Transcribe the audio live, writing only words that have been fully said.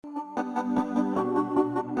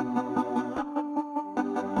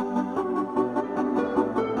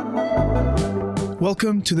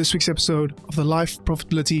Welcome to this week's episode of the Life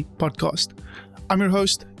Profitability Podcast. I'm your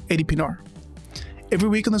host, Eddie Pinar. Every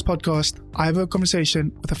week on this podcast, I have a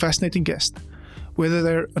conversation with a fascinating guest, whether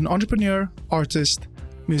they're an entrepreneur, artist,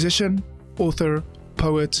 musician, author,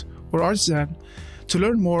 poet, or artisan, to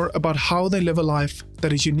learn more about how they live a life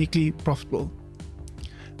that is uniquely profitable.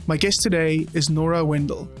 My guest today is Nora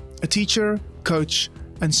Wendell, a teacher, coach,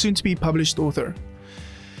 and soon-to-be published author.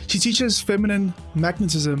 She teaches feminine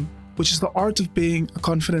magnetism, which is the art of being a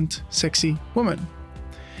confident, sexy woman.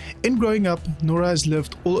 In growing up, Nora has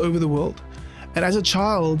lived all over the world, and as a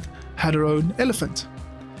child, had her own elephant.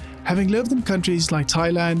 Having lived in countries like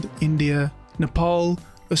Thailand, India, Nepal,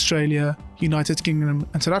 Australia, United Kingdom,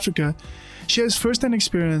 and South Africa, she has first-hand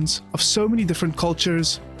experience of so many different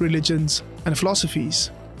cultures, religions, and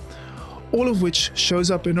philosophies, all of which shows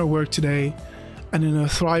up in her work today and in her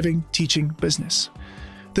thriving teaching business.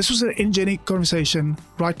 This was an energetic conversation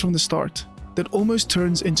right from the start that almost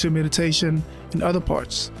turns into a meditation in other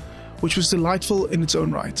parts, which was delightful in its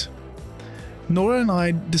own right. Nora and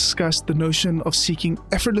I discussed the notion of seeking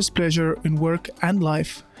effortless pleasure in work and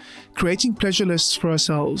life, creating pleasure lists for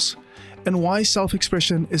ourselves, and why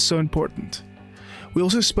self-expression is so important. We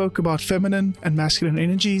also spoke about feminine and masculine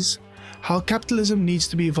energies, how capitalism needs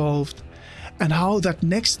to be evolved, and how that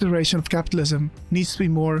next iteration of capitalism needs to be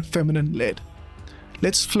more feminine-led.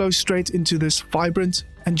 Let's flow straight into this vibrant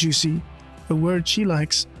and juicy, a word she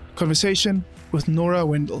likes, conversation with Nora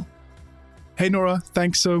Wendell. Hey Nora,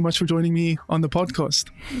 thanks so much for joining me on the podcast.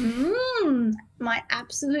 My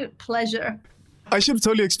absolute pleasure. I should have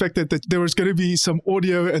totally expected that there was going to be some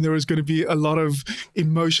audio and there was going to be a lot of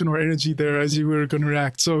emotion or energy there as you were going to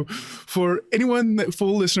react. So for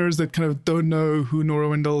all listeners that kind of don't know who Nora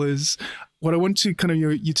Wendell is, what I want to kind of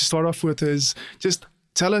you to start off with is just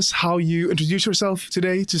tell us how you introduce yourself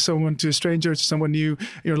today to a stranger, to someone new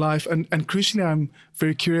in your life. And crucially, I'm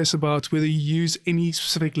very curious about whether you use any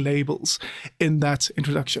specific labels in that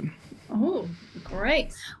introduction. Oh,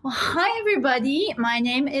 great. Well, hi, everybody. My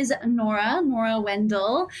name is Nora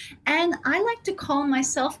Wendell, and I like to call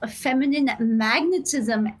myself a feminine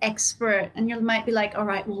magnetism expert. And you might be like, all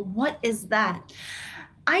right, well, what is that?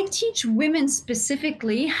 I teach women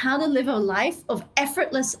specifically how to live a life of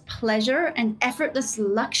effortless pleasure and effortless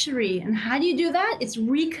luxury. And how do you do that? It's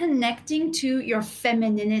reconnecting to your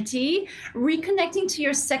femininity, reconnecting to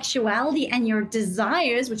your sexuality and your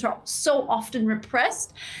desires, which are so often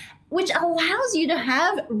repressed, which allows you to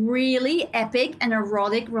have really epic and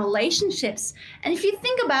erotic relationships. And if you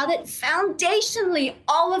think about it, foundationally,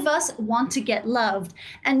 all of us want to get loved.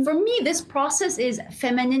 And for me, this process is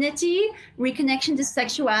femininity, reconnection to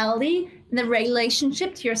sexuality, the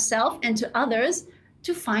relationship to yourself and to others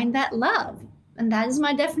to find that love. And that is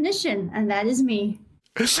my definition, and that is me.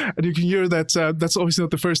 And you can hear that that's obviously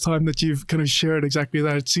not the first time that you've kind of shared exactly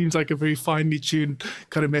that. It seems like a very finely tuned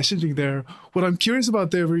kind of messaging there. What I'm curious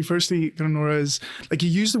about there, very firstly, Nora, is like you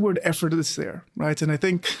use the word effortless there, right? And I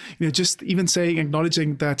think, just even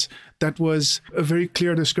acknowledging that was a very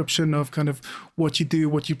clear description of kind of what you do,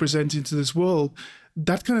 what you present into this world.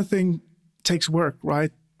 That kind of thing takes work,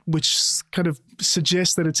 right? Which kind of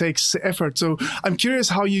suggests that it takes effort. So I'm curious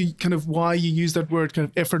why you use that word kind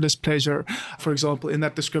of effortless pleasure, for example, in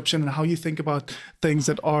that description, and how you think about things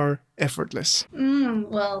that are effortless.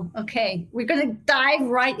 Well, okay. We're going to dive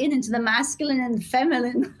right into the masculine and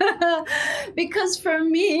feminine because for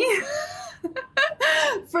me,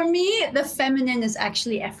 the feminine is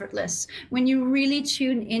actually effortless. When you really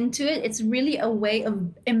tune into it, it's really a way of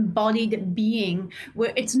embodied being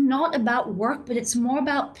where it's not about work, but it's more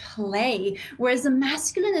about play. Whereas the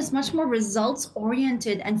masculine is much more results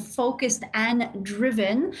oriented and focused and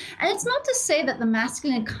driven. And it's not to say that the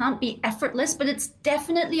masculine can't be effortless, but it's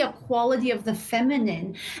definitely a quality of the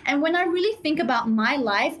feminine. And when I really think about my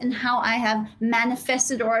life and how I have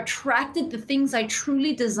manifested or attracted the things I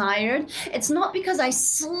truly desired, it's not because I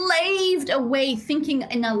slaved away thinking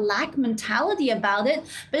in a lack mentality about it,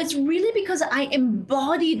 but it's really because I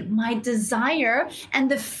embodied my desire and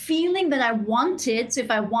the feeling that I wanted. So if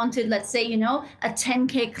I wanted, let's say, a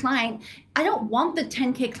 10K client, I don't want the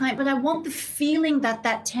 10K client, but I want the feeling that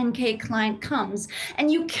 10K client comes. And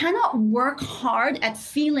you cannot work hard at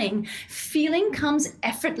feeling. Feeling comes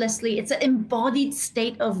effortlessly. It's an embodied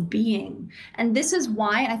state of being. And this is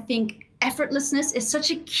why I think effortlessness is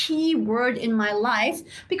such a key word in my life,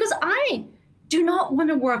 because I do not want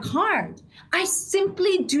to work hard. I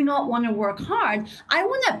simply do not want to work hard. I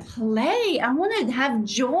want to play. I want to have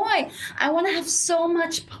joy. I want to have so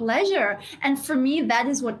much pleasure. And for me, that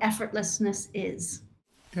is what effortlessness is.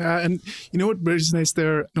 Yeah, and you know what resonates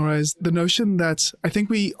there, Nora, is the notion that I think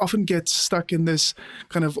we often get stuck in this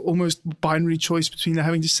kind of almost binary choice between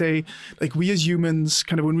having to say, like, we as humans,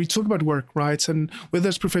 kind of when we talk about work, right, and whether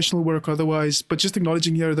it's professional work or otherwise, but just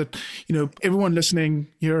acknowledging here that, everyone listening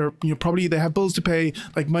here, probably they have bills to pay,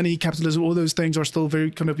 like money, capitalism, all those things are still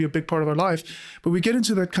very kind of a big part of our life. But we get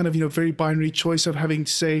into that kind of, very binary choice of having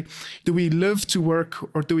to say, do we live to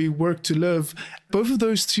work or do we work to live? Both of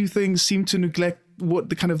those two things seem to neglect what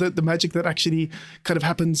the kind of the magic that actually kind of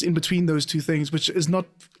happens in between those two things, which is not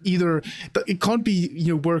either, it can't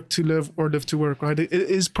be, work to live or live to work, right? It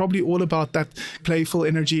is probably all about that playful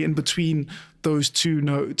energy in between those two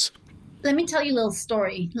nodes. Let me tell you a little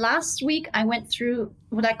story. Last week, I went through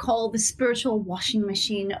what I call the spiritual washing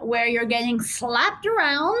machine, where you're getting slapped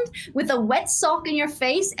around with a wet sock in your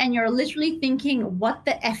face and you're literally thinking, what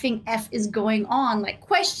the effing F is going on? Like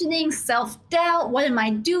questioning, self-doubt, what am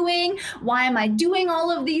I doing? Why am I doing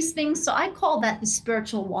all of these things? So I call that the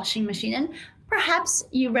spiritual washing machine. And perhaps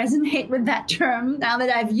you resonate with that term now that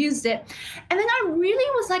I've used it. And then I really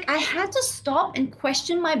was like, I had to stop and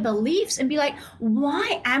question my beliefs and be like,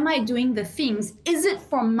 why am I doing the things? Is it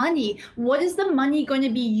for money? What is the money going to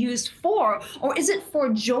be used for? Or is it for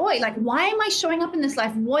joy? Like, why am I showing up in this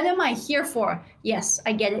life? What am I here for? Yes,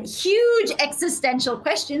 I get it. Huge existential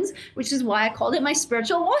questions, which is why I called it my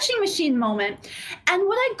spiritual washing machine moment. And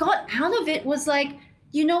what I got out of it was like,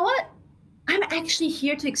 you know what? I'm actually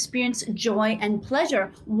here to experience joy and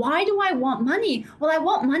pleasure. Why do I want money? Well, I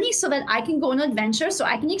want money so that I can go on an adventure, so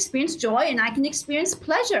I can experience joy and I can experience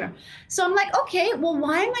pleasure. So I'm like, okay, well,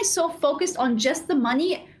 why am I so focused on just the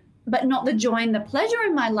money but not the joy and the pleasure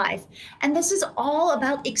in my life? And this is all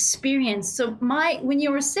about experience. So when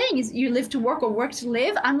you were saying is you live to work or work to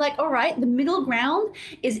live, I'm like, all right, the middle ground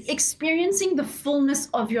is experiencing the fullness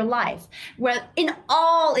of your life, where in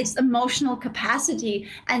all its emotional capacity.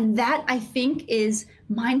 And that, I think, is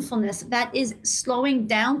mindfulness. That is slowing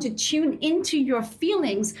down to tune into your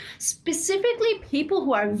feelings. Specifically, people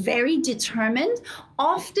who are very determined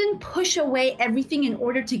often push away everything in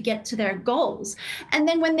order to get to their goals. And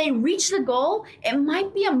then when they reach the goal, it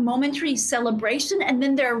might be a momentary celebration, and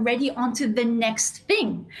then they're already onto the next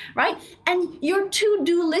thing, right? And your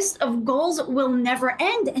to-do list of goals will never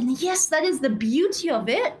end. And yes, that is the beauty of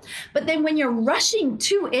it. But then when you're rushing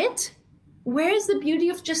to it, where is the beauty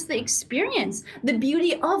of just the experience? The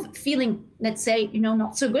beauty of feeling, let's say,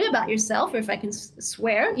 not so good about yourself, or if I can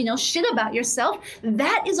swear, shit about yourself.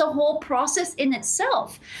 That is a whole process in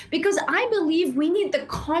itself, because I believe we need the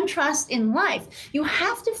contrast in life. You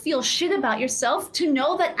have to feel shit about yourself to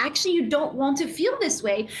know that actually you don't want to feel this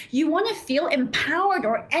way. You want to feel empowered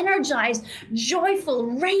or energized, joyful,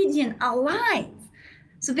 radiant, alive.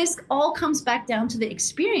 So this all comes back down to the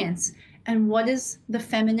experience. And what is the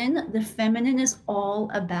feminine? The feminine is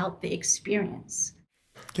all about the experience.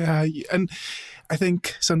 Yeah, and I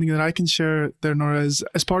think something that I can share there, Nora, is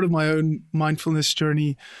as part of my own mindfulness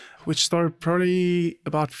journey, which started probably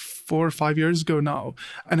about 4 or 5 years ago now.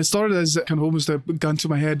 And it started as kind of almost a gun to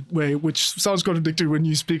my head way, which sounds contradictory when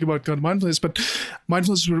you speak about kind of mindfulness, but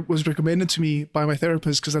mindfulness was recommended to me by my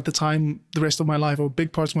therapist because at the time, the rest of my life, or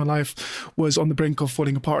big parts of my life, was on the brink of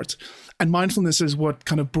falling apart. And mindfulness is what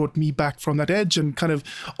kind of brought me back from that edge and kind of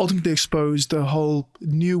ultimately exposed a whole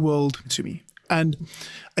new world to me. And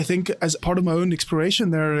I think as part of my own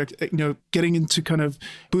exploration there, getting into kind of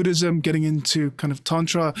Buddhism, getting into kind of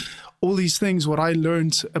Tantra, all these things, what I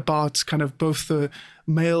learned about kind of both the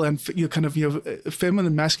male and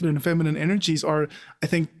feminine, masculine and feminine energies are, I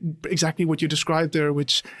think, exactly what you described there,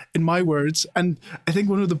 which in my words, and I think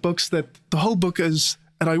one of the books that the whole book is,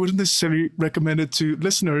 and I wouldn't necessarily recommend it to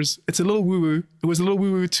listeners. It's a little woo-woo. It was a little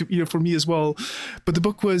woo-woo to for me as well. But the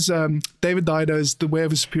book was David Daida's The Way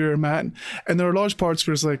of a Superior Man. And there are large parts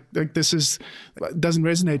where it's like this doesn't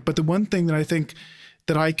resonate. But the one thing that I think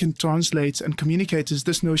that I can translate and communicate is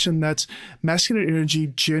this notion that masculine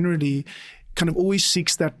energy generally kind of always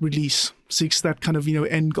seeks that release, seeks that kind of,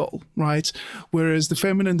 end goal, right? Whereas the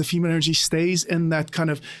feminine, the female energy stays in that kind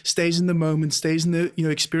of, stays in the moment, stays in the,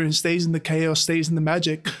 experience, stays in the chaos, stays in the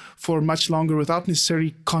magic for much longer without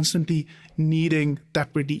necessarily constantly needing that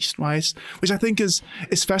release, right? Which I think is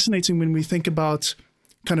fascinating when we think about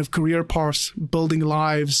kind of career paths, building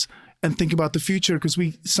lives, and think about the future, because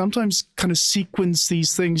we sometimes kind of sequence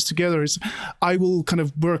these things together. I will kind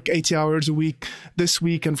of work 80 hours a week this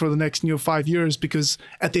week and for the next 5 years, because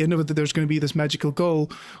at the end of it, there's going to be this magical goal,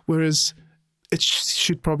 whereas it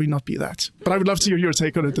should probably not be that. But I would love to hear your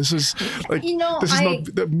take on it. This is like,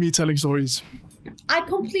 not me telling stories. I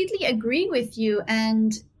completely agree with you.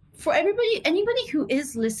 And for anybody who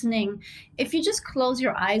is listening, if you just close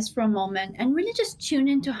your eyes for a moment and really just tune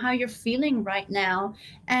into how you're feeling right now,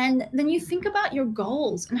 and then you think about your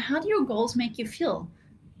goals and how do your goals make you feel?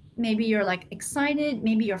 Maybe you're like excited,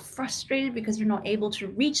 maybe you're frustrated because you're not able to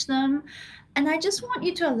reach them. And I just want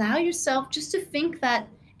you to allow yourself just to think that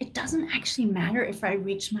it doesn't actually matter if I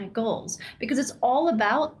reach my goals, because it's all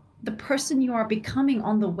about the person you are becoming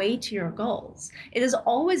on the way to your goals. It is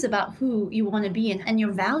always about who you want to be and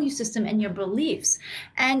your value system and your beliefs.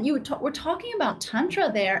 And we're talking about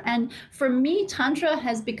Tantra there. And for me, Tantra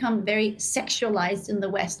has become very sexualized in the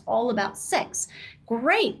West, all about sex.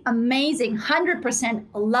 Great, amazing, 100%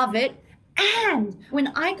 love it. And when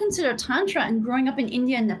I consider Tantra, and growing up in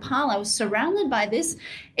India and Nepal, I was surrounded by this.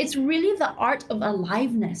 It's really the art of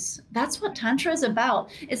aliveness. That's what Tantra is about.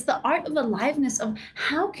 It's the art of aliveness, of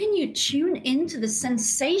how can you tune into the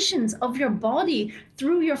sensations of your body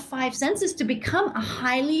through your five senses to become a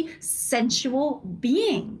highly sensual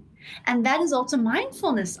being. And that is also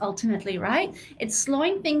mindfulness, ultimately, right? It's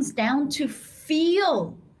slowing things down to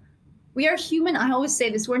feel. We are human. I always say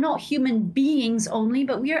this, we're not human beings only,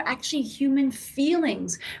 but we are actually human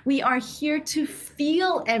feelings. We are here to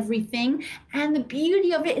feel everything. And the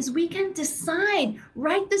beauty of it is we can decide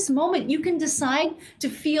right this moment. You can decide to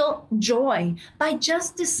feel joy by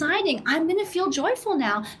just deciding, I'm going to feel joyful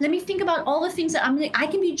now. Let me think about all the things that I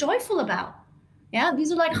can be joyful about. Yeah,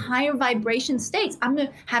 these are like higher vibration states. I'm going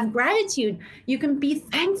to have gratitude. You can be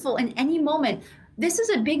thankful in any moment. This is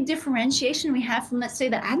a big differentiation we have from, let's say,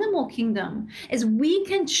 the animal kingdom, is we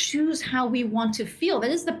can choose how we want to feel.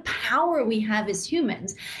 That is the power we have as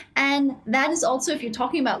humans. And that is also, if you're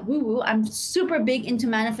talking about woo-woo, I'm super big into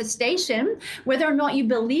manifestation. Whether or not you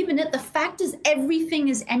believe in it, the fact is everything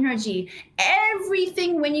is energy.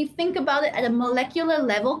 Everything, when you think about it at a molecular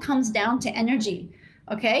level, comes down to energy.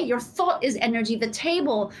 Okay, your thought is energy. The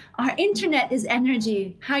table, our internet is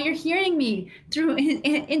energy. How you're hearing me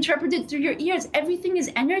interpreted through your ears, everything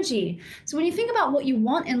is energy. So when you think about what you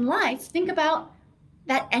want in life, think about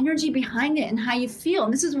that energy behind it and how you feel.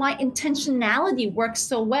 And this is why intentionality works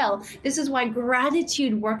so well. This is why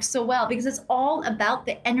gratitude works so well, because it's all about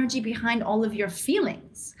the energy behind all of your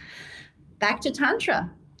feelings. Back to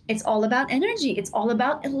Tantra. It's all about energy. It's all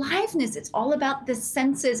about aliveness. It's all about the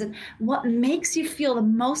senses and what makes you feel the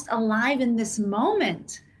most alive in this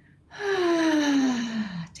moment.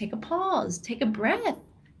 Take a pause, take a breath,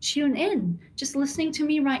 tune in. Just listening to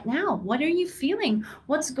me right now. What are you feeling?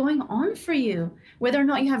 What's going on for you? Whether or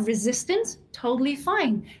not you have resistance, totally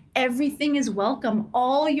fine. Everything is welcome.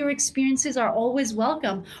 All your experiences are always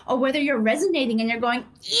welcome. Or whether you're resonating and you're going,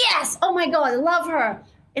 yes, oh my God, I love her.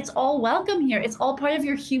 It's all welcome here. It's all part of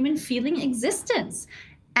your human feeling existence.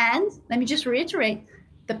 And let me just reiterate,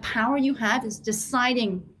 the power you have is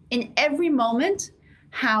deciding in every moment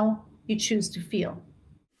how you choose to feel.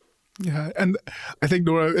 Yeah, and I think,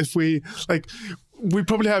 Nora, if we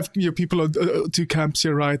probably have people on two camps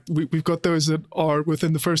here, right? We've got those that are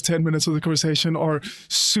within the first 10 minutes of the conversation are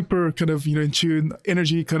super kind of in tune,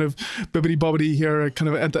 energy kind of bibbity bobbity here,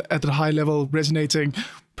 kind of at the high level resonating.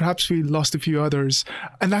 Perhaps we lost a few others,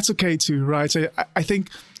 and that's okay too, right? So I think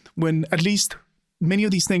when at least many of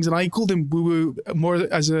these things, and I call them woo-woo more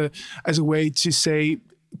as a way to say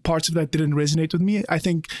parts of that didn't resonate with me. I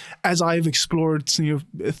think as I've explored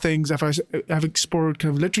things, I've explored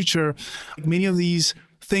kind of literature, many of these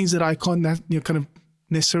things that I can't kind of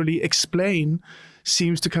necessarily explain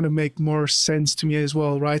seems to kind of make more sense to me as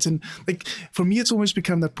well, right? And like for me, it's almost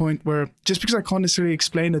become that point where just because I can't necessarily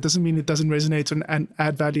explain it doesn't mean it doesn't resonate and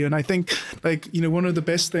add value. And I think one of the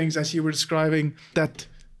best things, as you were describing, that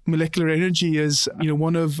molecular energy is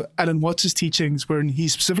one of Alan Watts' teachings, where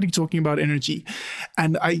he's specifically talking about energy.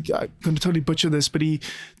 And I'm going to totally butcher this, but he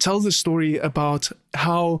tells the story about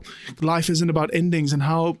how life isn't about endings, and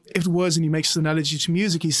how if it was, and he makes an analogy to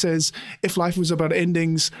music, he says if life was about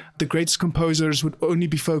endings, the greatest composers would only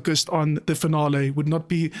be focused on the finale, would not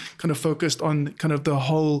be kind of focused on kind of the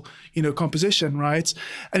whole composition, right?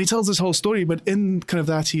 And he tells this whole story, but in kind of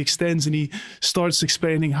that he extends and he starts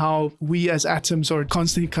explaining how we as atoms are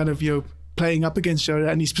constantly kind of playing up against each other.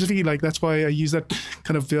 And he specifically, that's why I use that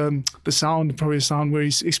kind of the sound, probably a sound where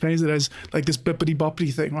he explains it as like this bippity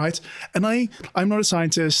boppity thing, right? And I'm not a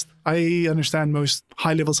scientist. I understand most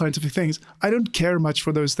high level scientific things. I don't care much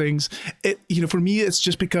for those things. For me, it's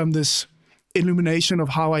just become this illumination of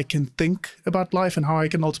how I can think about life and how I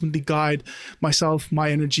can ultimately guide myself, my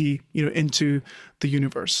energy, into the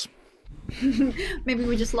universe. Maybe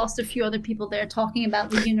we just lost a few other people there talking about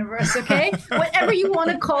the universe, okay? Whatever you want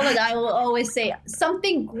to call it, I will always say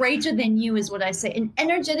something greater than you is what I say. An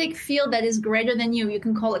energetic field that is greater than you. You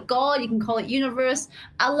can call it God, you can call it universe,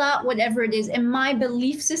 Allah, whatever it is. In my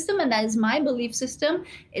belief system, and that is my belief system,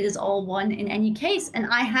 it is all one in any case. And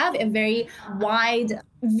I have a very wide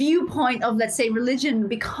viewpoint of, let's say, religion,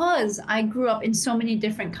 because I grew up in so many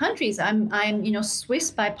different countries. I'm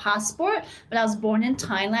Swiss by passport, but I was born in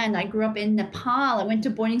Thailand. I grew up in Nepal. I went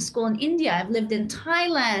to boarding school in India. I've lived in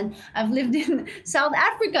Thailand. I've lived in South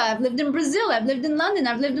Africa. I've lived in Brazil. I've lived in London.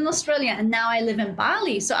 I've lived in Australia. And now I live in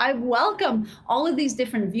Bali. So I welcome all of these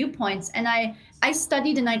different viewpoints. And I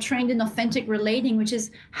studied and I trained in authentic relating, which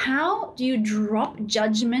is how do you drop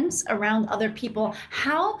judgments around other people?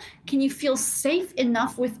 How can you feel safe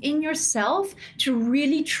enough within yourself to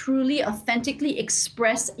really, truly, authentically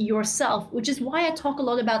express yourself? Which is why I talk a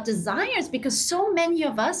lot about desires, because so many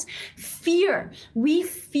of us fear. We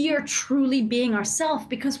fear truly being ourselves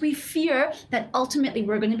because we fear that ultimately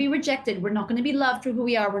we're going to be rejected. We're not going to be loved for who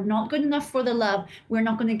we are. We're not good enough for the love. We're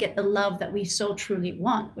not going to get the love that we so truly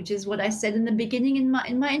want, which is what I said in the beginning in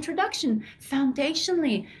my introduction.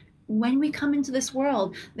 Foundationally, when we come into this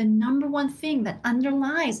world, the number one thing that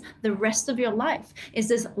underlies the rest of your life is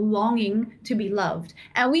this longing to be loved.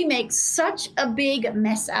 And we make such a big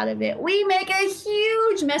mess out of it. We make a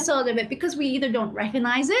huge mess out of it because we either don't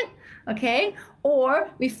recognize it, okay, or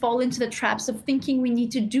we fall into the traps of thinking we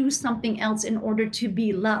need to do something else in order to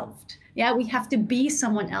be loved. Yeah, we have to be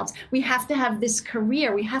someone else. We have to have this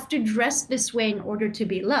career. We have to dress this way in order to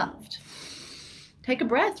be loved. Take a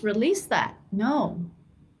breath, release that. No,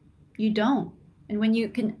 you don't. And when you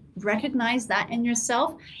can recognize that in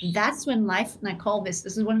yourself, that's when life, and I call this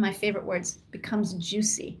is one of my favorite words, becomes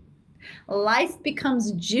juicy. Life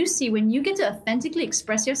becomes juicy when you get to authentically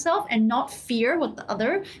express yourself and not fear what the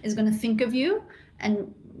other is going to think of you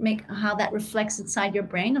and make how that reflects inside your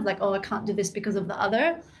brain of like, oh, I can't do this because of the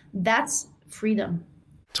other. That's freedom.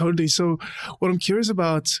 Totally. So what I'm curious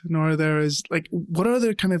about, Nora, there is like, what are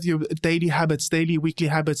the kind of your daily habits, daily, weekly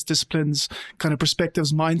habits, disciplines, kind of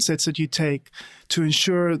perspectives, mindsets that you take to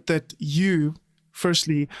ensure that you,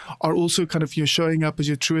 firstly, are also kind of showing up as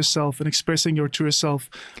your truest self and expressing your truest self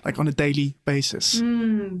like on a daily basis?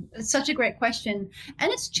 It's such a great question.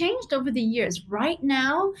 And it's changed over the years. Right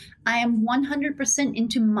now, I am 100%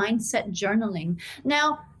 into mindset journaling.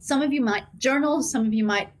 Now, some of you might journal, some of you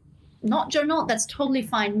might not journal. That's totally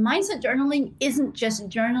fine. Mindset journaling isn't just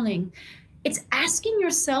journaling. It's asking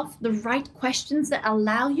yourself the right questions that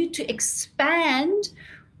allow you to expand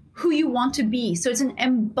who you want to be. So it's an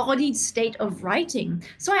embodied state of writing.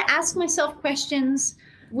 So I ask myself questions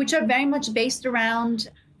which are very much based around,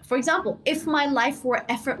 for example, if my life were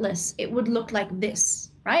effortless, it would look like this.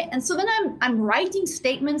 Right? And so then I'm writing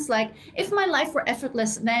statements like, if my life were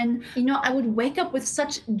effortless, then, I would wake up with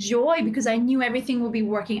such joy because I knew everything would be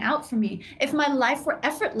working out for me. If my life were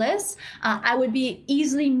effortless, I would be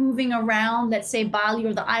easily moving around, let's say Bali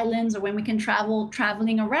or the islands, or when we can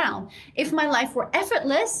traveling around. If my life were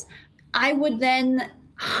effortless, I would then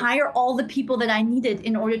hire all the people that I needed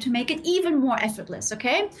in order to make it even more effortless,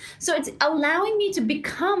 okay? So it's allowing me to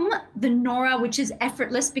become the Nora, which is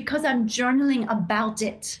effortless, because I'm journaling about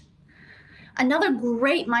it. Another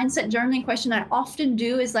great mindset journaling question I often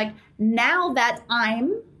do is like, now that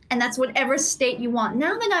I'm, and that's whatever state you want,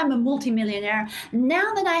 now that I'm a multimillionaire,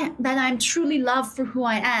 now that I'm truly loved for who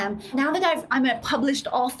I am, now that I'm a published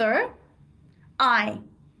author, and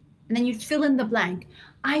then you fill in the blank.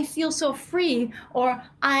 I feel so free, or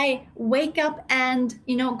I wake up and,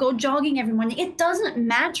 go jogging every morning. It doesn't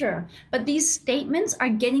matter. But these statements are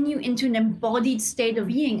getting you into an embodied state of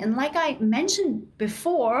being. And like I mentioned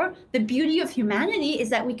before, the beauty of humanity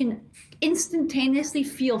is that we can instantaneously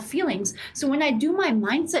feel feelings. So when I do my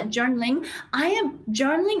mindset journaling, I am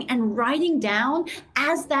journaling and writing down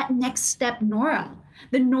as that next step Nora.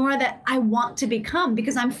 The Nora that I want to become,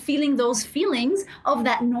 because I'm feeling those feelings of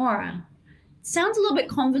that Nora. Sounds a little bit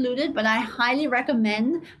convoluted, but I highly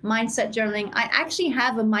recommend mindset journaling. I actually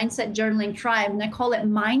have a mindset journaling tribe, and I call it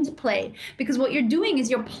Mind Play, because what you're doing is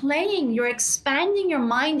you're expanding your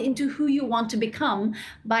mind into who you want to become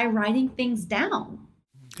by writing things down.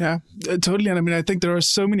 Yeah, totally. And I mean, I think there are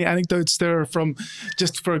so many anecdotes there from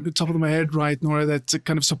just for the top of my head, right, Nora, that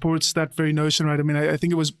kind of supports that very notion, right? I mean, I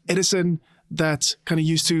think it was Edison that kind of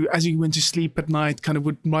used to, as he went to sleep at night, kind of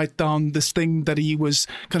would write down this thing that he was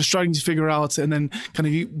kind of struggling to figure out. And then kind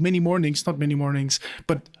of not many mornings,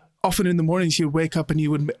 but often in the mornings he would wake up and he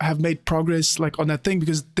would have made progress like on that thing,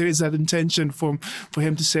 because there is that intention for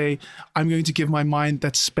him to say, I'm going to give my mind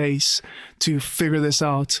that space to figure this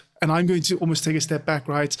out. and I'm going to almost take a step back,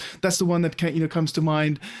 right? That's the one that comes to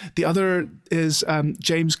mind. The other is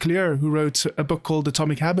James Clear, who wrote a book called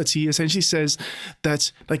Atomic Habits. He essentially says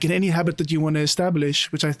that, like in any habit that you want to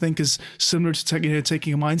establish, which I think is similar to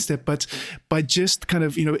taking a mind step, but by just kind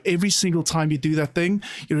of every single time you do that thing,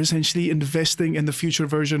 you're essentially investing in the future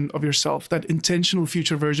version of yourself, that intentional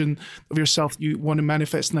future version of yourself you want to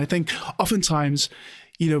manifest. And I think oftentimes,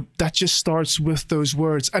 that just starts with those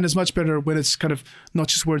words. And it's much better when it's kind of not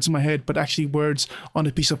just words in my head, but actually words on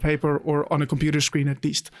a piece of paper or on a computer screen at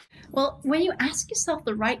least. Well, when you ask yourself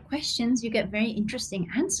the right questions, you get very interesting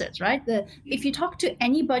answers, right? If you talk to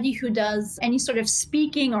anybody who does any sort of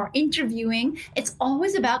speaking or interviewing, it's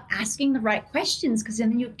always about asking the right questions, because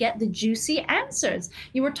then you get the juicy answers.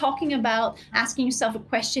 You were talking about asking yourself a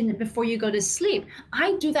question before you go to sleep.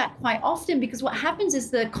 I do that quite often, because what happens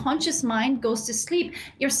is the conscious mind goes to sleep.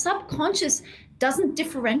 Your subconscious doesn't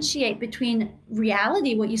differentiate between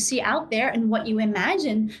reality, what you see out there, and what you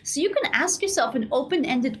imagine. So you can ask yourself an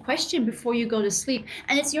open-ended question before you go to sleep,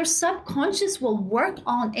 and it's your subconscious will work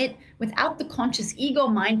on it without the conscious ego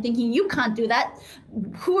mind thinking you can't do that.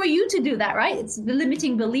 Who are you to do that, right? It's the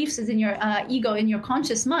limiting beliefs is in your ego, in your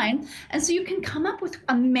conscious mind. And so you can come up with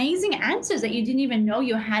amazing answers that you didn't even know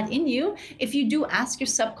you had in you if you do ask your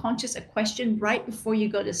subconscious a question right before you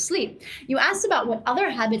go to sleep. You asked about what other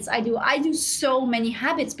habits I do. I do so many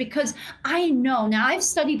habits because I know, now I've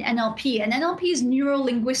studied NLP, and NLP is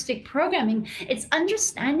neuro-linguistic programming. It's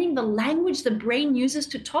understanding the language the brain uses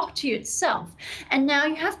to talk to itself. And now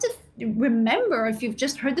you have to remember, if you've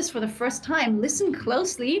just heard this for the first time, listen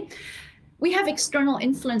closely. We have external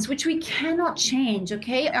influence, which we cannot change,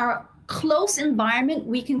 okay? Our close environment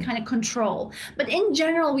we can kind of control. But in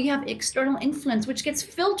general, we have external influence, which gets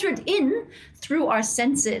filtered in through our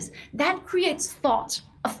senses. That creates thought.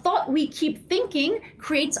 A thought we keep thinking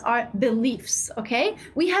creates our beliefs, okay?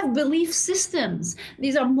 We have belief systems.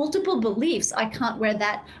 These are multiple beliefs. I can't wear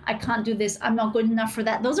that. I can't do this. I'm not good enough for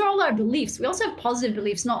that. Those are all our beliefs. We also have positive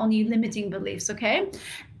beliefs, not only limiting beliefs, okay?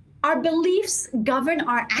 Our beliefs govern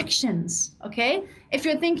our actions, okay? If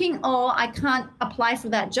you're thinking, oh, I can't apply for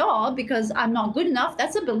that job because I'm not good enough,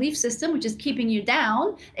 that's a belief system which is keeping you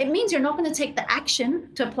down. It means you're not going to take the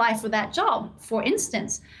action to apply for that job, for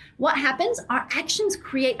instance. What happens? Our actions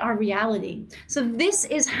create our reality. So this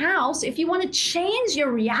is how, so if you want to change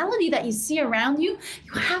your reality that you see around you,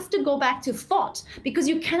 you have to go back to thought, because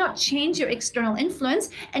you cannot change your external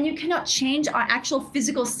influence and you cannot change our actual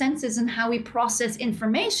physical senses and how we process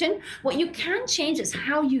information. What you can change is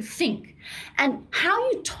how you think. And how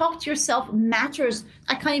you talk to yourself matters.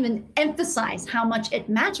 I can't even emphasize how much it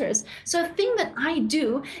matters. So a thing that I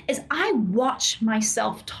do is I watch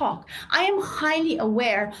myself talk. I am highly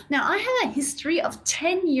aware. Now, I had a history of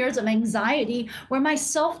 10 years of anxiety where my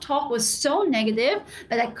self-talk was so negative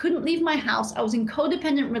that I couldn't leave my house. I was in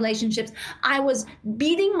codependent relationships. I was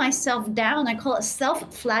beating myself down. I call it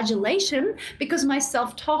self-flagellation, because my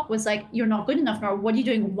self-talk was like, you're not good enough, Nora. What are you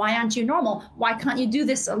doing? Why aren't you normal? Why can't you do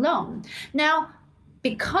this alone? Now,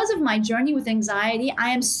 because of my journey with anxiety, I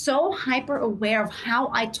am so hyper aware of how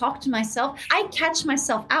I talk to myself. I catch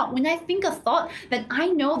myself out when I think a thought that I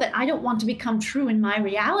know that I don't want to become true in my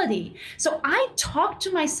reality. So I talk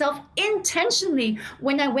to myself intentionally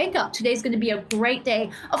when I wake up. Today's going to be a great day.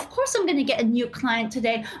 Of course, I'm going to get a new client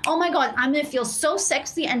today. Oh my God, I'm going to feel so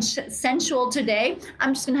sexy and sensual today.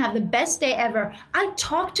 I'm just going to have the best day ever. I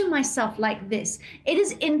talk to myself like this. It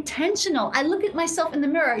is intentional. I look at myself in the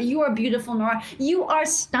mirror. You are beautiful, Nora. You are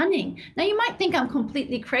stunning. Now, you might think I'm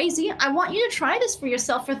completely crazy. I want you to try this for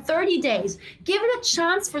yourself for 30 days. Give it a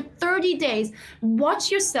chance for 30 days. Watch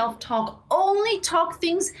yourself talk. Only talk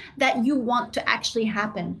things that you want to actually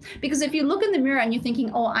happen. Because if you look in the mirror and you're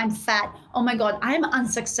thinking, oh, I'm fat. Oh my God, I'm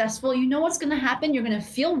unsuccessful. You know what's going to happen? You're going to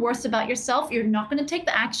feel worse about yourself. You're not going to take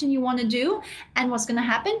the action you want to do. And what's going to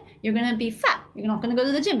happen? You're going to be fat. You're not going to go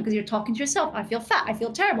to the gym because you're talking to yourself. I feel fat. I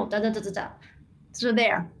feel terrible. Da, da, da, da, da. So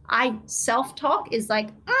there, self-talk is like,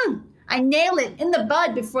 I nail it in the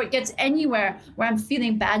bud before it gets anywhere where I'm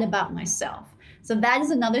feeling bad about myself. So that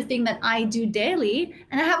is another thing that I do daily.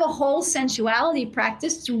 And I have a whole sensuality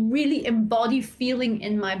practice to really embody feeling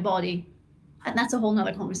in my body. And that's a whole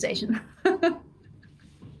nother conversation.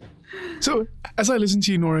 So as I listen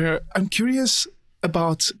to you, Nora, I'm curious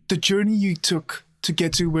about the journey you took to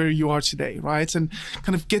get to where you are today, right? And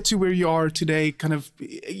kind of get to where you are today, kind of,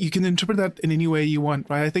 you can interpret that in any way you want,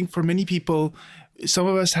 right? I think for many people, some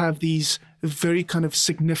of us have these very kind of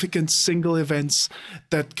significant single events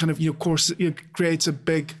that kind of, creates a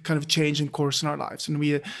big kind of change in course in our lives. And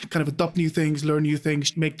we kind of adopt new things, learn new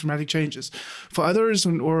things, make dramatic changes. For others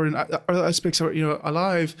or in other aspects of, our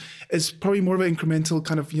life, it's probably more of an incremental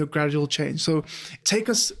kind of, gradual change. So take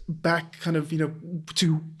us back kind of,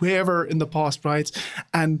 to wherever in the past, right?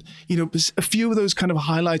 And, a few of those kind of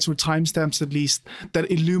highlights or timestamps, at least, that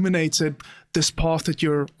illuminated this path that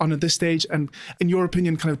you're on at this stage and, in your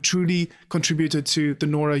opinion, kind of truly contributed to the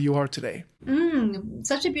Nora you are today?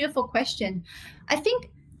 Such a beautiful question. I think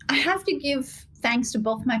I have to give thanks to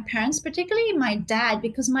both my parents, particularly my dad,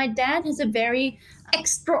 because my dad has a very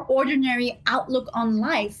extraordinary outlook on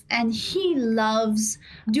life and he loves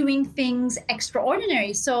doing things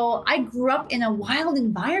extraordinary. So I grew up in a wild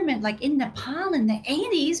environment like in Nepal in the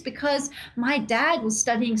 80s because my dad was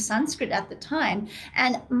studying Sanskrit at the time,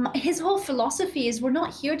 and his whole philosophy is we're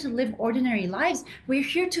not here to live ordinary lives, we're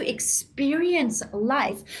here to experience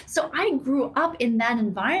life. So I grew up in that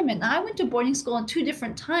environment. I went to boarding school 2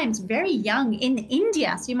 different times, very young, in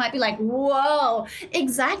India. So you might be like, whoa,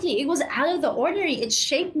 exactly. It was out of the ordinary. It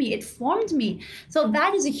shaped me. It formed me. So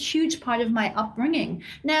that is a huge part of my upbringing.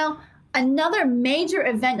 Now, another major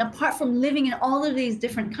event, apart from living in all of these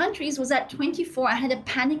different countries, was at 24, I had a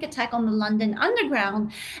panic attack on the London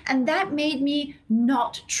Underground. And that made me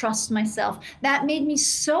not trust myself. That made me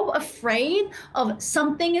so afraid of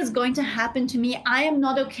something is going to happen to me. I am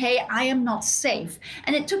not okay. I am not safe.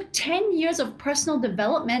 And it took 10 years of personal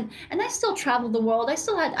development. And I still traveled the world. I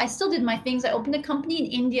still did my things. I opened a company in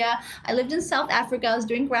India. I lived in South Africa. I was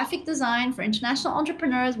doing graphic design for international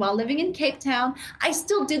entrepreneurs while living in Cape Town. I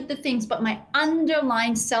still did the things, but my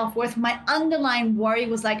underlying self-worth, my underlying worry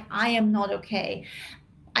was like, I am not okay.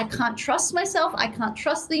 I can't trust myself. I can't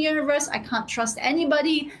trust the universe. I can't trust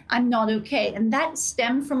anybody. I'm not okay. And that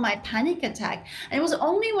stemmed from my panic attack. And it was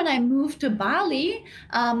only when I moved to Bali,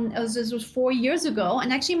 this was 4 years ago,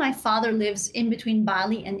 and actually my father lives in between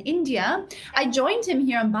Bali and India. I joined him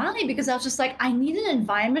here in Bali because I was just like, I need an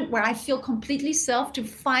environment where I feel completely self to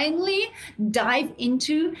finally dive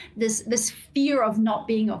into this fear of not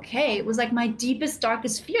being okay. It was like my deepest,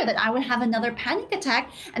 darkest fear that I would have another panic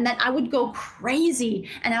attack and that I would go crazy.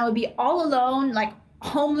 And I would be all alone, like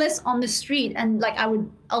homeless on the street, and like I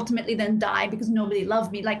would ultimately then die because nobody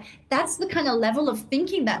loved me. Like that's the kind of level of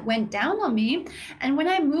thinking that went down on me. And when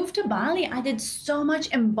I moved to Bali, I did so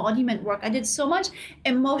much embodiment work. I did so much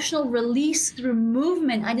emotional release through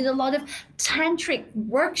movement. I did a lot of tantric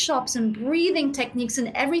workshops and breathing techniques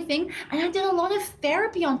and everything. And I did a lot of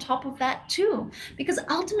therapy on top of that too, because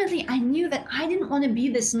ultimately I knew that I didn't want to be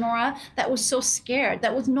this Nora that was so scared,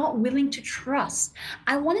 that was not willing to trust.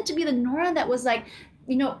 I wanted to be the Nora that was like,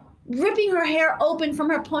 ripping her hair open from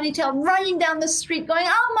her ponytail, running down the street going,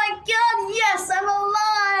 oh my God, yes, I'm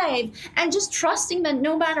alive. And just trusting that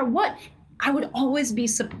no matter what, I would always be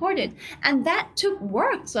supported. And that took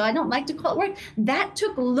work. So I don't like to call it work. That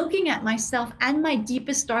took looking at myself and my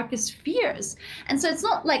deepest, darkest fears. And so it's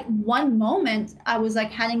not like one moment I was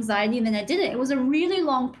like had anxiety and then I did it. It was a really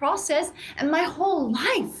long process. And my whole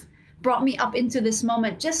life brought me up into this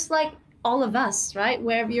moment, just like all of us, right?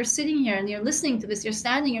 Wherever you're sitting here and you're listening to this, you're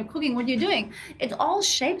standing, you're cooking, what are you doing? It all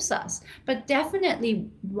shapes us. But definitely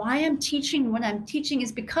why I'm teaching what I'm teaching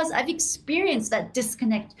is because I've experienced that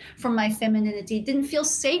disconnect from my femininity. It didn't feel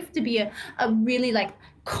safe to be a really like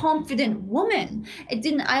confident woman.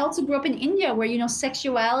 I also grew up in India where,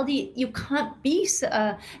 sexuality, you can't be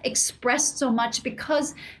expressed so much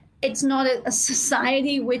because it's not a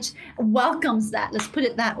society which welcomes that. Let's put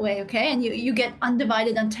it that way, okay? And you get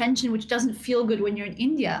undivided attention, which doesn't feel good when you're in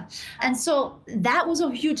India. And so that was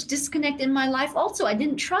a huge disconnect in my life also. I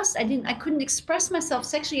didn't trust. I couldn't express myself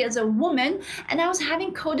sexually as a woman. And I was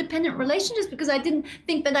having codependent relationships because I didn't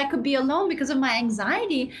think that I could be alone because of my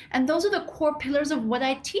anxiety. And those are the core pillars of what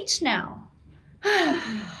I teach now.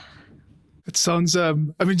 It sounds,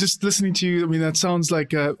 just listening to you, that sounds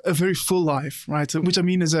like a very full life, right? Which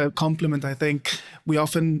is a compliment. I think we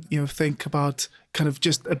often, think about kind of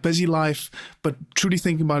just a busy life, but truly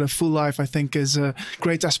thinking about a full life, I think is a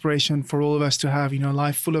great aspiration for all of us to have,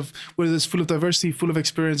 life full of, whether it's full of diversity, full of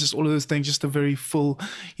experiences, all of those things, just a very full,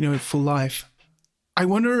 full life. I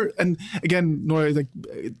wonder, and again, Nora, like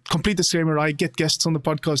complete disclaimer, I get guests on the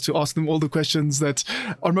podcast to ask them all the questions that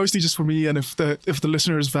are mostly just for me. And if the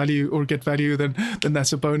listeners value or get value, then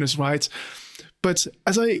that's a bonus, right? But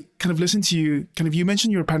as I kind of listen to you, you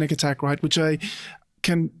mentioned your panic attack, right? Which I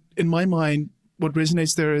can, in my mind, what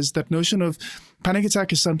resonates there is that notion of panic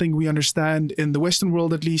attack is something we understand in the Western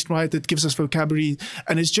world, at least, right? It gives us vocabulary.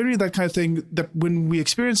 And it's generally that kind of thing that when we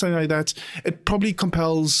experience something like that, it probably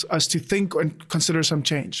compels us to think and consider some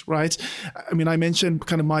change, right? I mean, I mentioned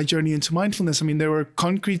kind of my journey into mindfulness. I mean, there were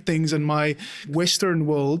concrete things in my Western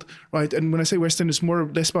world, right? And when I say Western, it's more or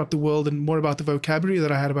less about the world and more about the vocabulary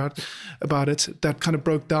that I had about it that kind of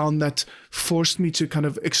broke down, that forced me to kind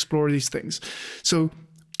of explore these things. So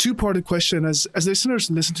two-parted question, as listeners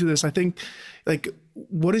listen to this, I think, like,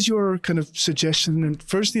 what is your kind of suggestion? And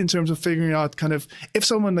firstly, in terms of figuring out kind of if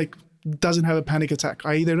someone like doesn't have a panic attack,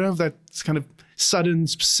 i.e. they don't have that kind of sudden,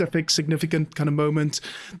 specific, significant kind of moment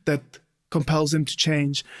that compels them to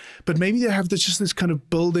change, but maybe they have this kind of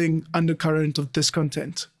building undercurrent of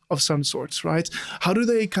discontent of some sorts, right? How do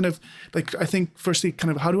they kind of, like, I think firstly,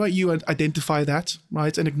 kind of how do you identify that,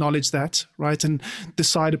 right? And acknowledge that, right? And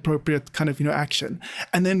decide appropriate kind of, action.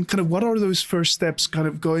 And then kind of what are those first steps kind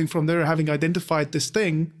of going from there, having identified this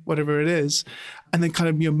thing, whatever it is, and then kind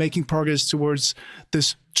of, making progress towards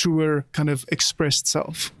this truer kind of expressed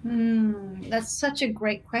self? That's such a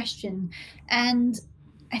great question. And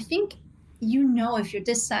I think, if you're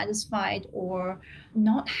dissatisfied or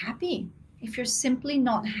not happy, if you're simply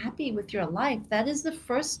not happy with your life, that is the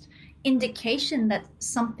first indication that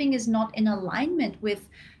something is not in alignment with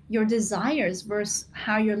your desires versus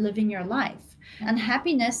how you're living your life. And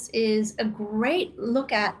happiness is a great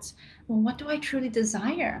look at, well, what do I truly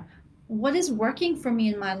desire? What is working for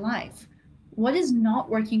me in my life? What is not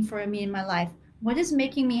working for me in my life? What is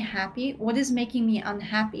making me happy? What is making me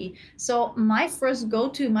unhappy? So my first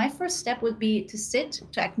step would be to sit,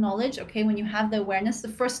 to acknowledge, okay, when you have the awareness, the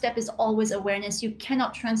first step is always awareness. You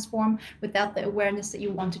cannot transform without the awareness that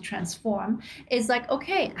you want to transform. It's like,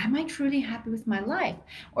 okay, am I truly happy with my life?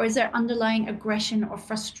 Or is there underlying aggression or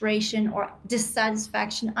frustration or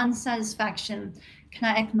dissatisfaction, unsatisfaction?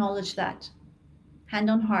 Can I acknowledge that? Hand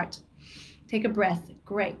on heart. Take a breath.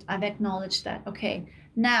 Great, I've acknowledged that. Okay.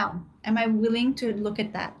 Now, am I willing to look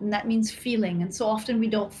at that? And that means feeling. And so often we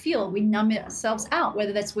don't feel, we numb ourselves out,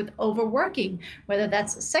 whether that's with overworking, whether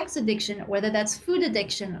that's sex addiction, whether that's food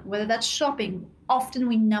addiction, whether that's shopping. Often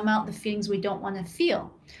we numb out the feelings we don't want to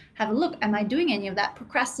feel. Have a look, am I doing any of that?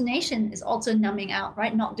 Procrastination is also numbing out,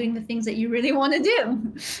 right? Not doing the things that you really want to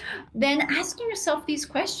do. Then asking yourself these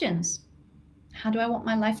questions. How do I want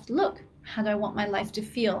my life to look? How do I want my life to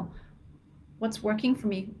feel? What's working for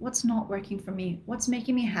me? What's not working for me? What's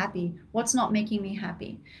making me happy? What's not making me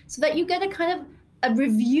happy? So that you get a kind of a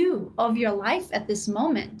review of your life at this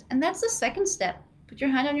moment. And that's the second step. Put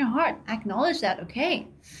your hand on your heart. Acknowledge that. Okay,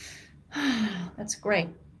 that's great.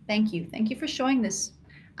 Thank you. Thank you for showing this.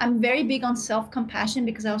 I'm very big on self-compassion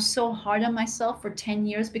because I was so hard on myself for 10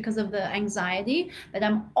 years because of the anxiety that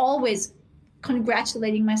I'm always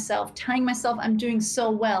congratulating myself, telling myself I'm doing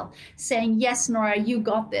so well, saying, yes, Nora, you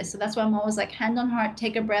got this. So that's why I'm always like, hand on heart,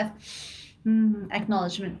 take a breath,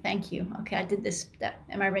 acknowledgement, thank you. Okay, I did this step.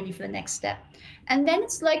 Am I ready for the next step? And then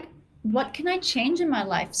it's like, what can I change in my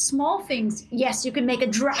life? Small things. Yes, you can make a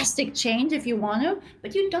drastic change if you want to,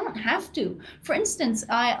 but you don't have to. For instance,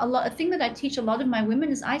 a thing that I teach a lot of my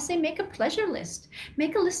women is I say, make a pleasure list.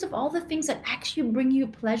 Make a list of all the things that actually bring you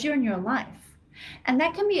pleasure in your life. And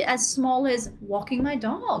that can be as small as walking my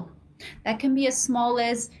dog. That can be as small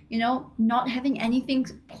as, not having anything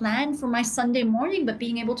planned for my Sunday morning, but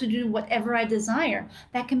being able to do whatever I desire.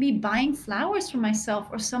 That can be buying flowers for myself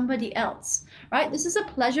or somebody else, right? This is a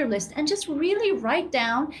pleasure list. And just really write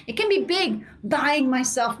down, it can be big, buying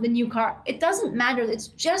myself the new car. It doesn't matter. It's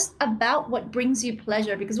just about what brings you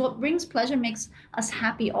pleasure, because what brings pleasure makes us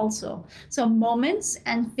happy also. So moments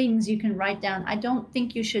and things you can write down. I don't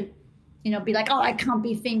think you should be like, oh, I can't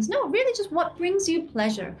be things. No, really just what brings you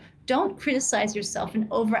pleasure. Don't criticize yourself and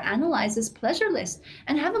overanalyze this pleasure list,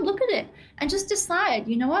 and have a look at it and just decide,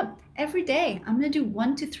 you know what, every day I'm going to do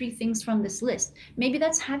 1 to 3 things from this list. Maybe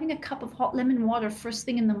that's having a cup of hot lemon water first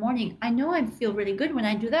thing in the morning. I know I feel really good when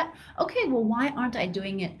I do that. Okay, well, why aren't I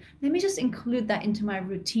doing it? Let me just include that into my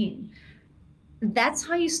routine. That's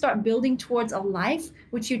how you start building towards a life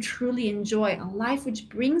which you truly enjoy, a life which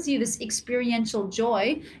brings you this experiential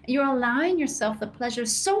joy. You're allowing yourself the pleasure.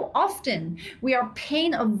 So often we are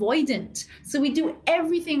pain avoidant. So we do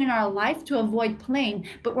everything in our life to avoid pain,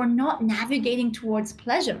 but we're not navigating towards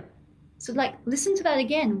pleasure. So listen to that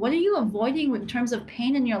again. What are you avoiding in terms of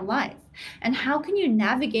pain in your life? And how can you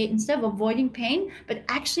navigate instead of avoiding pain, but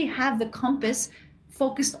actually have the compass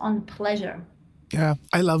focused on pleasure? Yeah,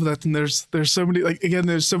 I love that. And there's so many,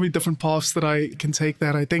 there's so many different paths that I can take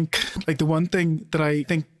that. I think the one thing that I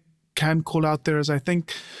think can call out there is I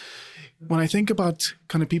think when I think about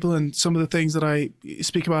kind of people and some of the things that I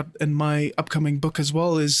speak about in my upcoming book as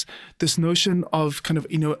well, is this notion of kind of,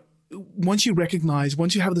 once you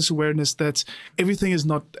have this awareness that everything is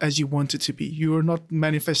not as you want it to be, you are not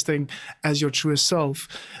manifesting as your truest self.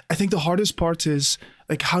 I think the hardest part is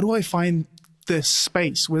like, how do I find this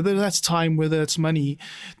space, whether that's time, whether that's money,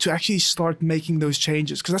 to actually start making those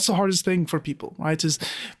changes? Because that's the hardest thing for people, right? Is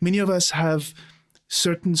many of us have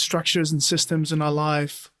certain structures and systems in our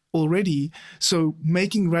life already. So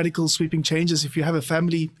making radical sweeping changes, if you have a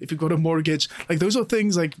family, if you've got a mortgage, like those are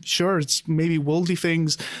things like, sure, it's maybe worldly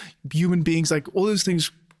things, human beings, like all those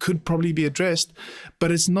things could probably be addressed,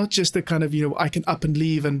 but it's not just a kind of, I can up and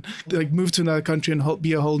leave and like move to another country and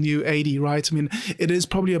be a whole new 80, right? I mean, it is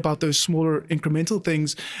probably about those smaller incremental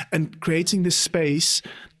things and creating this space,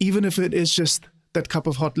 even if it is just that cup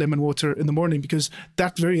of hot lemon water in the morning, because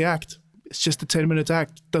that very act, it's just a 10-minute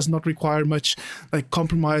act, does not require much like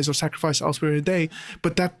compromise or sacrifice elsewhere in a day,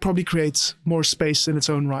 but that probably creates more space in its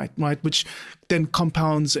own right, which then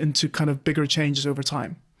compounds into kind of bigger changes over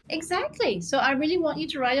time. Exactly. So I really want you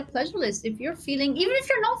to write a pleasure list. If you're feeling, even if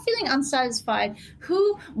you're not feeling unsatisfied,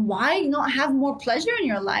 why not have more pleasure in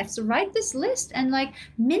your life? So write this list and like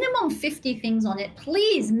minimum 50 things on it,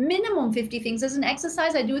 please. Minimum 50 things. There's an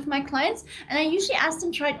exercise I do with my clients, and I usually ask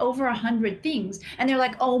them to write over 100 things. And they're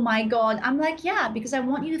like, oh my God. I'm like, yeah, because I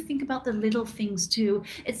want you to think about the little things too.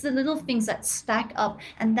 It's the little things that stack up.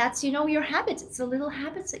 And that's, your habits. It's the little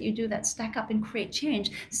habits that you do that stack up and create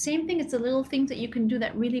change. Same thing, it's the little things that you can do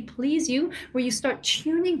that really please you, where you start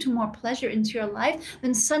tuning to more pleasure into your life.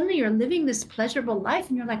 Then suddenly you're living this pleasurable life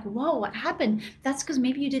and you're like, whoa, what happened? That's because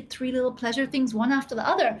maybe you did 3 little pleasure things one after the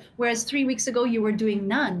other, whereas 3 weeks ago you were doing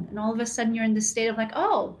none. And all of a sudden you're in this state of like,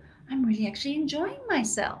 oh, I'm really actually enjoying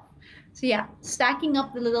myself. So yeah, stacking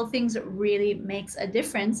up the little things really makes a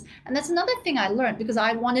difference. And that's another thing I learned, because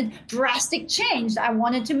I wanted drastic change. I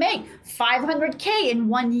wanted to make 500K in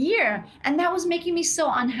 1 year. And that was making me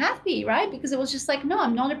so unhappy, right? Because it was just like, no,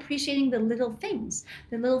 I'm not appreciating the little things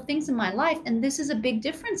in my life. And this is a big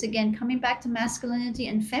difference. Again, coming back to masculinity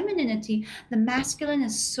and femininity, the masculine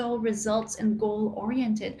is so results and goal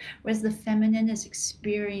oriented, whereas the feminine is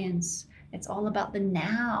experience. It's all about the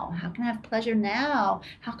now. How can I have pleasure now?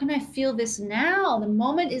 How can I feel this now? The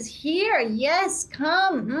moment is here. Yes,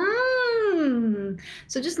 come.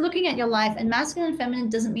 So just looking at your life, and masculine and feminine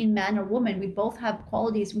doesn't mean man or woman. We both have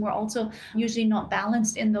qualities, and we're also usually not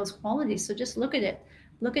balanced in those qualities. So just look at it.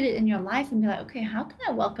 Look at it in your life and be like, okay, how can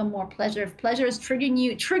I welcome more pleasure? If pleasure is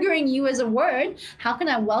triggering you as a word, how can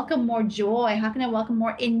I welcome more joy? How can I welcome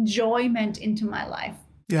more enjoyment into my life?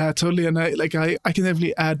 Yeah, totally. And I can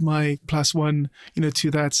definitely add my +1,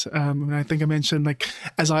 to that. And I think I mentioned, like,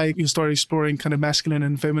 as I started exploring kind of masculine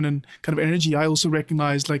and feminine kind of energy, I also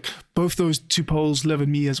recognized like both those two poles live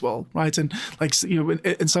in me as well, right? And like,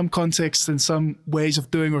 in some contexts, in some ways of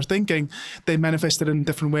doing or thinking, they manifested in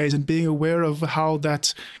different ways, and being aware of how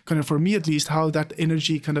that kind of, for me at least, how that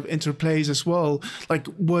energy kind of interplays as well, like,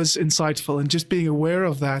 was insightful. And just being aware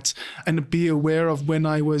of that, and be aware of when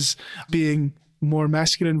I was being more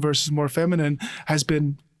masculine versus more feminine, has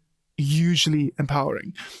been hugely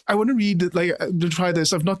empowering. I want to read, to try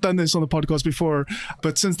this. I've not done this on the podcast before,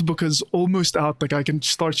 but since the book is almost out, like, I can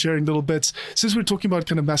start sharing little bits. Since we're talking about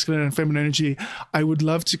kind of masculine and feminine energy, I would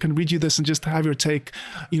love to kind of read you this and just have your take,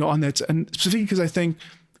 on it. And specifically because I think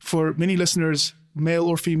for many listeners, male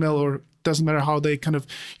or female, or doesn't matter how they kind of,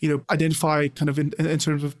 identify kind of in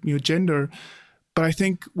terms of, gender, but I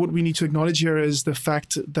think what we need to acknowledge here is the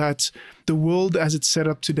fact that the world as it's set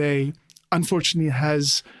up today, unfortunately,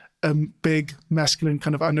 has a big masculine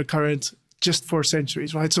kind of undercurrent just for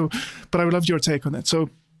centuries, right? So, but I would love your take on that. So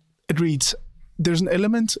it reads, there's an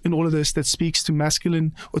element in all of this that speaks to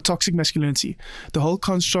masculine or toxic masculinity. The whole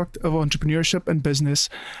construct of entrepreneurship and business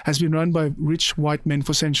has been run by rich white men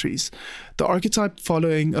for centuries. The archetype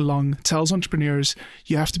following along tells entrepreneurs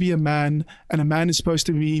you have to be a man, and a man is supposed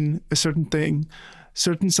to mean a certain thing,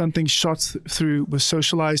 something shot through with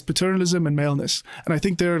socialized paternalism and maleness. And I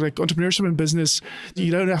think they're like entrepreneurship and business.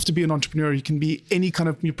 You don't have to be an entrepreneur. You can be any kind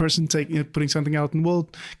of person putting something out in the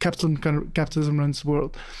world. Capitalism runs the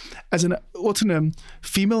world. As an autonym,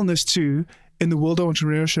 femaleness too, in the world of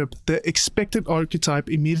entrepreneurship, the expected archetype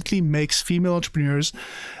immediately makes female entrepreneurs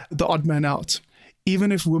the odd man out.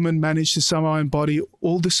 Even if women manage to somehow embody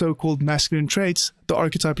all the so-called masculine traits the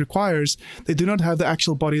archetype requires, they do not have the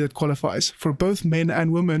actual body that qualifies. For both men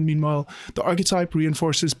and women, meanwhile, the archetype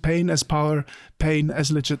reinforces pain as power, pain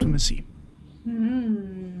as legitimacy.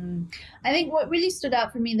 I think what really stood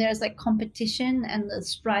out for me there is like competition and the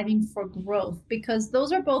striving for growth, because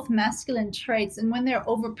those are both masculine traits. And when they're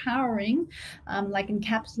overpowering, like in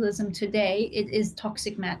capitalism today, it is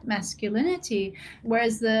toxic masculinity.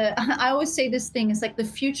 Whereas I always say this thing is like the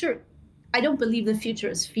future. I don't believe the future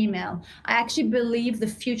is female. I actually believe the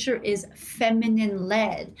future is feminine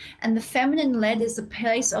led. And the feminine led is a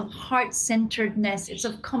place of heart centeredness. It's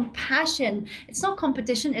of compassion. It's not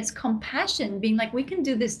competition, it's compassion, being like, we can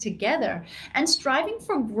do this together. And striving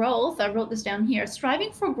for growth, I wrote this down here,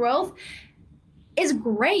 striving for growth is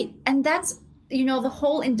great. And that's, the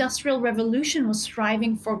whole industrial revolution was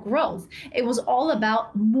striving for growth. It was all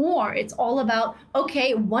about more. It's all about,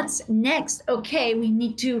 okay, what's next? Okay, we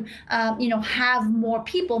need to, have more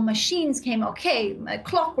people. Machines came. Okay,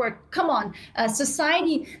 clockwork. Come on.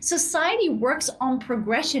 Society works on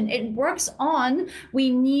progression. It works on we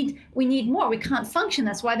need more. We can't function.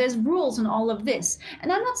 That's why there's rules and all of this. And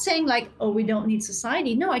I'm not saying like, oh, we don't need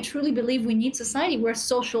society. No, I truly believe we need society. We're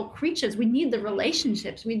social creatures. We need the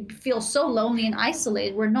relationships. We feel so lonely and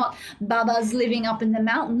isolated. We're not babas living up in the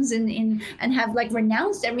mountains and have like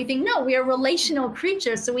renounced everything. No, we are relational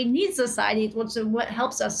creatures, so we need society. It's what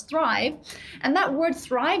helps us thrive. And that word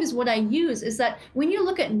thrive is what I use, is that when you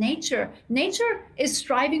look at nature is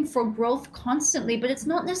striving for growth constantly, but it's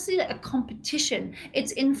not necessarily a competition.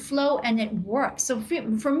 It's in flow and it works. So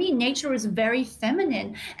for me, nature is very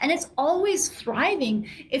feminine and it's always thriving.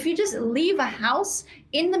 If you just leave a house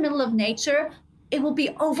in the middle of nature, it will be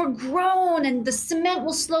overgrown and the cement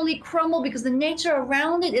will slowly crumble because the nature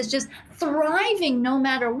around it is just thriving no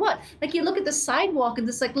matter what. Like you look at the sidewalk and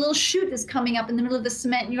this like little shoot is coming up in the middle of the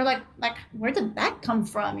cement and you're like where did that come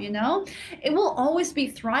from? It will always be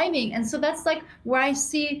thriving. And so that's like where I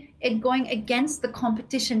see it going against the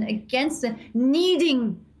competition, against the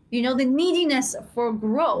needing, the neediness for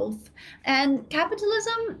growth. And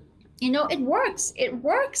capitalism, it works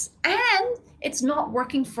and it's not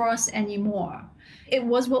working for us anymore. It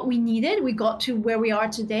was what we needed. We got to where we are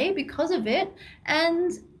today because of it.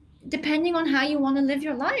 And depending on how you want to live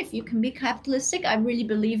your life, you can be capitalistic. I really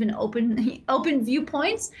believe in open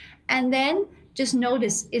viewpoints. And then just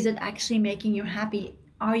notice, is it actually making you happy?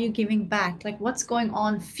 Are you giving back? Like what's going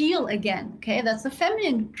on? Feel again. Okay, that's the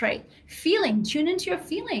feminine trait. Feeling, tune into your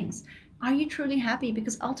feelings. Are you truly happy?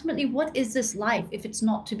 Because ultimately, what is this life if it's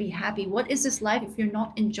not to be happy? What is this life if you're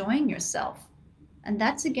not enjoying yourself? And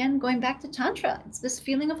that's, again, going back to Tantra. It's this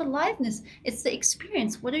feeling of aliveness. It's the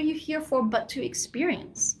experience. What are you here for but to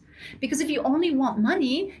experience? Because if you only want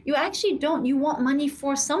money, you actually don't. You want money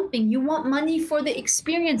for something. You want money for the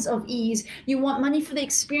experience of ease. You want money for the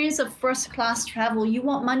experience of first-class travel. You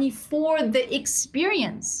want money for the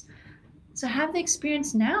experience. So have the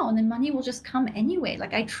experience now, and then money will just come anyway.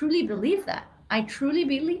 Like, I truly believe that. I truly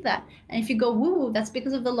believe that. And if you go woo-woo, that's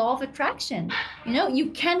because of the law of attraction.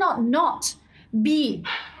 You cannot not be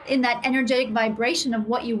in that energetic vibration of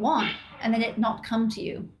what you want and then it not come to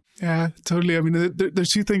you. Yeah, totally. I mean,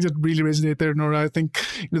 there's two things that really resonate there, Nora. I think,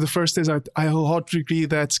 the first is I wholeheartedly agree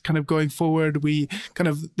that kind of going forward, we kind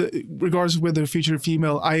of, regardless of whether future or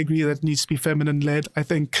female, I agree that it needs to be feminine led. I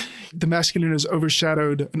think the masculine has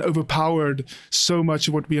overshadowed and overpowered so much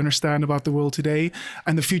of what we understand about the world today.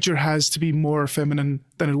 And the future has to be more feminine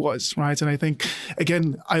than it was, right? And I think,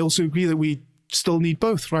 again, I also agree that we still need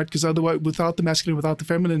both, right? Because otherwise, without the masculine, without the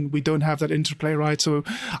feminine, we don't have that interplay, right? So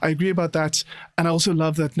I agree about that. And I also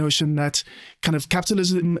love that notion that kind of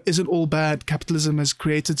capitalism isn't all bad. Capitalism has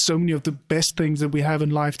created so many of the best things that we have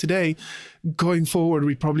in life today. Going forward,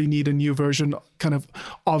 we probably need a new version kind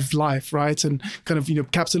of life, right? And kind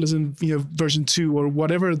of, capitalism, version 2 or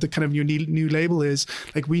whatever the kind of new label is.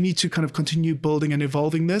 Like we need to kind of continue building and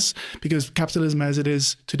evolving this, because capitalism as it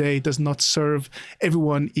is today does not serve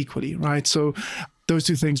everyone equally, right? So those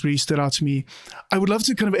two things really stood out to me. I would love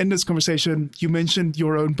to kind of end this conversation. You mentioned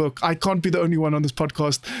your own book. I can't be the only one on this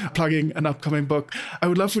podcast plugging an upcoming book. I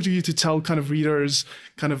would love for you to tell kind of readers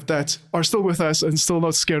kind of that are still with us and still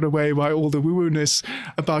not scared away by all the woo-woo-ness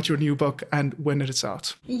about your new book and when it is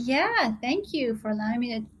out. Yeah, thank you for allowing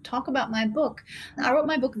me to talk about my book. I wrote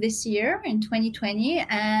my book this year in 2020,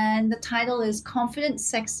 and the title is Confident,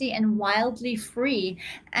 Sexy, and Wildly Free.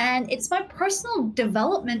 And it's my personal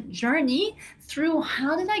development journey through,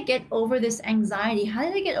 how did I get over this anxiety? How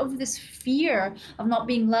did I get over this fear of not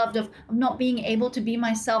being loved, of not being able to be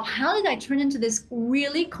myself? How did I turn into this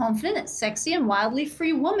really confident, sexy, and wildly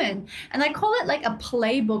free woman? And I call it like a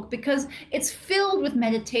playbook because it's filled with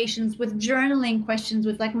meditations, with journaling questions,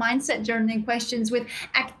 with like mindset journaling questions, with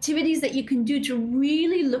activities that you can do to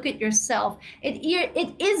really look at yourself. It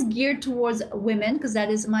is geared towards women because that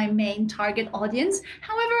is my main target audience.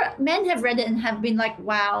 However, men have read it and have been like,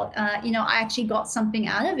 wow, I actually got something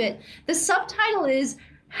out of it. The subtitle is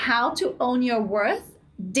How to Own Your Worth,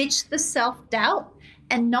 Ditch the Self-Doubt,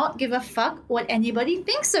 and Not Give a Fuck What Anybody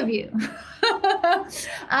Thinks of You.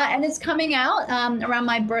 And it's coming out around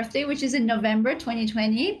my birthday, which is in November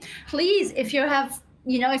 2020. Please, if you have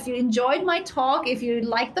if you enjoyed my talk, if you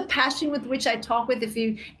like the passion with which I talk with, if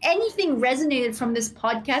anything resonated from this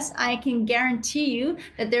podcast, I can guarantee you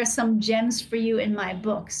that there's some gems for you in my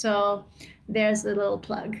book. So there's a little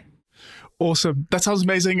plug. Awesome. That sounds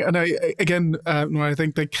amazing. And I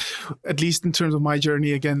think like, at least in terms of my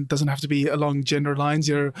journey, again, it doesn't have to be along gender lines.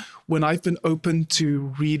 When I've been open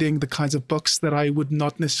to reading the kinds of books that I would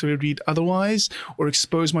not necessarily read otherwise, or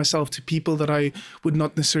expose myself to people that I would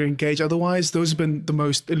not necessarily engage otherwise, those have been the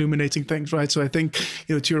most illuminating things, right? So I think,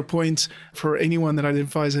 to your point, for anyone that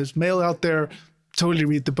identifies as male out there, totally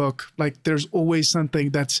read the book. Like there's always something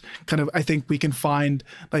that's kind of, I think we can find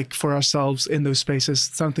like for ourselves in those spaces,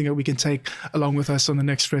 something that we can take along with us on the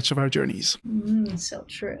next stretch of our journeys. So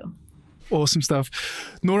true. Awesome stuff.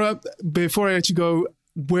 Nora, before I let you go,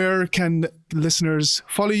 where can listeners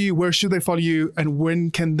follow you? Where should they follow you? And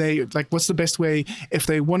when can they, what's the best way if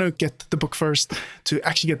they want to get the book first, to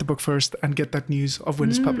actually get the book first and get that news of when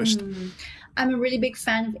it's published? I'm a really big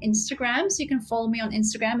fan of Instagram, so you can follow me on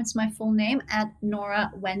Instagram. It's my full name,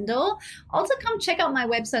 @NoraWendel. Also, come check out my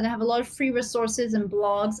website. I have a lot of free resources and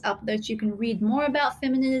blogs up there that you can read more about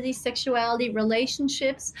femininity, sexuality,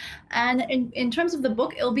 relationships. And in terms of the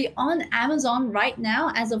book, it'll be on Amazon right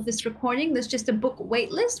now. As of this recording, there's just a book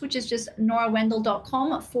waitlist, which is just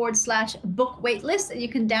norawendel.com/book waitlist. And you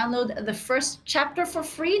can download the first chapter for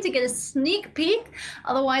free to get a sneak peek.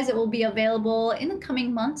 Otherwise, it will be available in the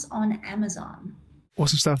coming months on Amazon.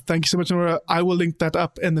 Awesome stuff. Thank you so much, Nora. I will link that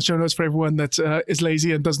up in the show notes for everyone that is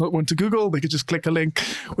lazy and does not want to Google. They could just click a link.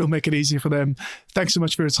 We'll make it easier for them. Thanks so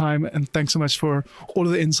much for your time. And thanks so much for all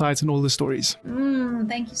of the insights and all the stories.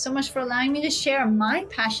 Thank you so much for allowing me to share my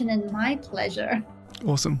passion and my pleasure.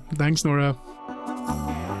 Awesome. Thanks, Nora.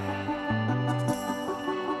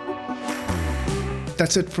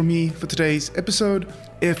 That's it from me for today's episode.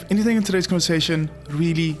 If anything in today's conversation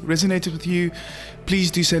really resonated with you, please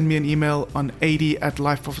do send me an email on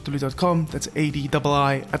adi@lifeprofitability.com. That's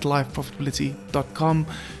ADII@lifeprofitability.com.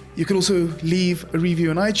 You can also leave a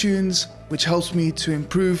review on iTunes, which helps me to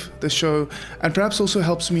improve the show and perhaps also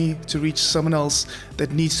helps me to reach someone else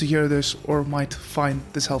that needs to hear this or might find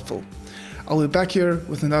this helpful. I'll be back here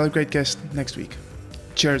with another great guest next week.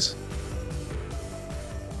 Cheers.